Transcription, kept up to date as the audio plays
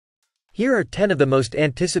Here are 10 of the most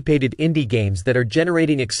anticipated indie games that are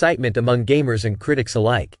generating excitement among gamers and critics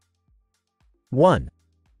alike. 1.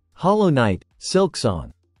 Hollow Knight: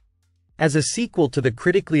 Silksong. As a sequel to the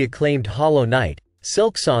critically acclaimed Hollow Knight,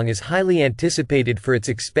 Silksong is highly anticipated for its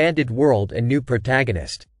expanded world and new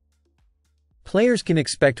protagonist. Players can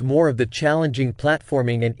expect more of the challenging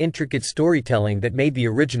platforming and intricate storytelling that made the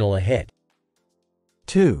original a hit.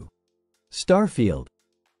 2. Starfield.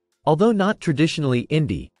 Although not traditionally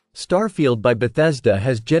indie, Starfield by Bethesda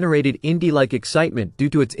has generated indie-like excitement due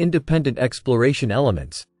to its independent exploration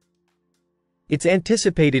elements. It's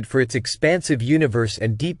anticipated for its expansive universe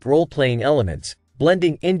and deep role-playing elements,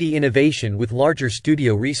 blending indie innovation with larger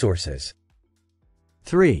studio resources.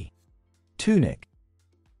 3. Tunic.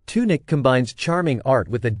 Tunic combines charming art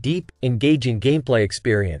with a deep, engaging gameplay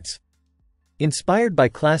experience. Inspired by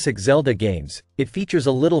classic Zelda games, it features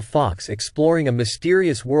a little fox exploring a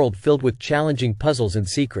mysterious world filled with challenging puzzles and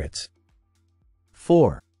secrets.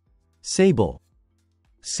 4. Sable.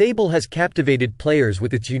 Sable has captivated players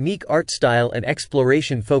with its unique art style and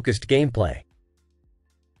exploration-focused gameplay.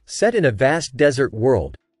 Set in a vast desert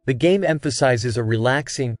world, the game emphasizes a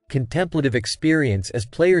relaxing, contemplative experience as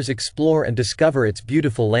players explore and discover its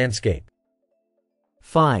beautiful landscape.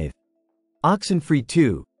 5. Oxenfree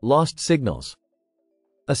 2: Lost Signals.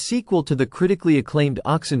 A sequel to the critically acclaimed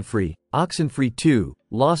Oxenfree, Oxenfree 2: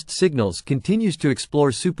 Lost Signals continues to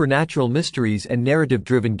explore supernatural mysteries and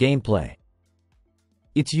narrative-driven gameplay.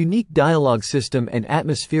 Its unique dialogue system and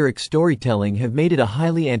atmospheric storytelling have made it a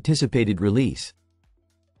highly anticipated release.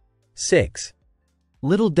 6.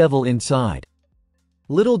 Little Devil Inside.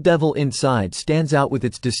 Little Devil Inside stands out with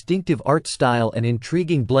its distinctive art style and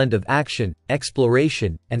intriguing blend of action,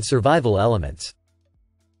 exploration, and survival elements.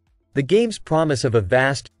 The game's promise of a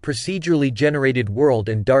vast, procedurally generated world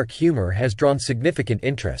and dark humor has drawn significant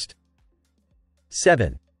interest.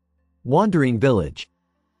 7. Wandering Village.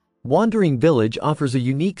 Wandering Village offers a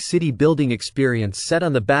unique city-building experience set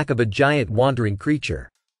on the back of a giant wandering creature.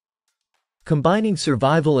 Combining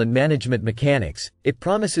survival and management mechanics, it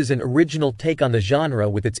promises an original take on the genre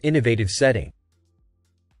with its innovative setting.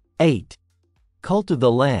 8. Cult of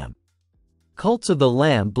the Lamb. Cults of the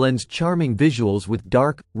Lamb blends charming visuals with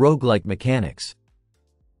dark, roguelike mechanics.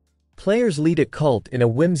 Players lead a cult in a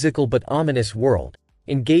whimsical but ominous world,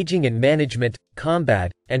 engaging in management,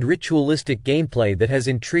 combat, and ritualistic gameplay that has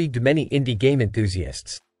intrigued many indie game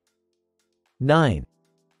enthusiasts. 9.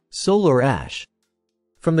 Solar Ash.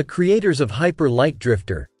 From the creators of Hyper Light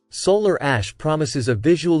Drifter, Solar Ash promises a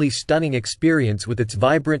visually stunning experience with its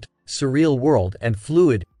vibrant, surreal world and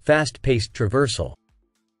fluid, fast-paced traversal.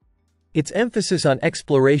 Its emphasis on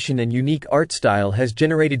exploration and unique art style has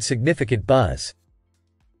generated significant buzz.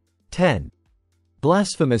 10.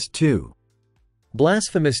 Blasphemous 2.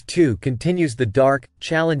 Blasphemous 2 continues the dark,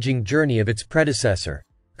 challenging journey of its predecessor,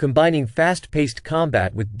 combining fast-paced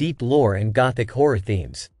combat with deep lore and gothic horror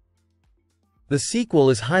themes. The sequel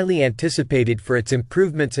is highly anticipated for its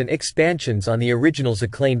improvements and expansions on the original's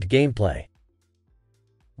acclaimed gameplay.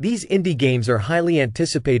 These indie games are highly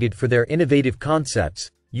anticipated for their innovative concepts,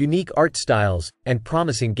 unique art styles, and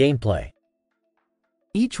promising gameplay.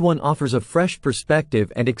 Each one offers a fresh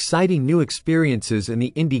perspective and exciting new experiences in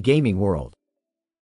the indie gaming world.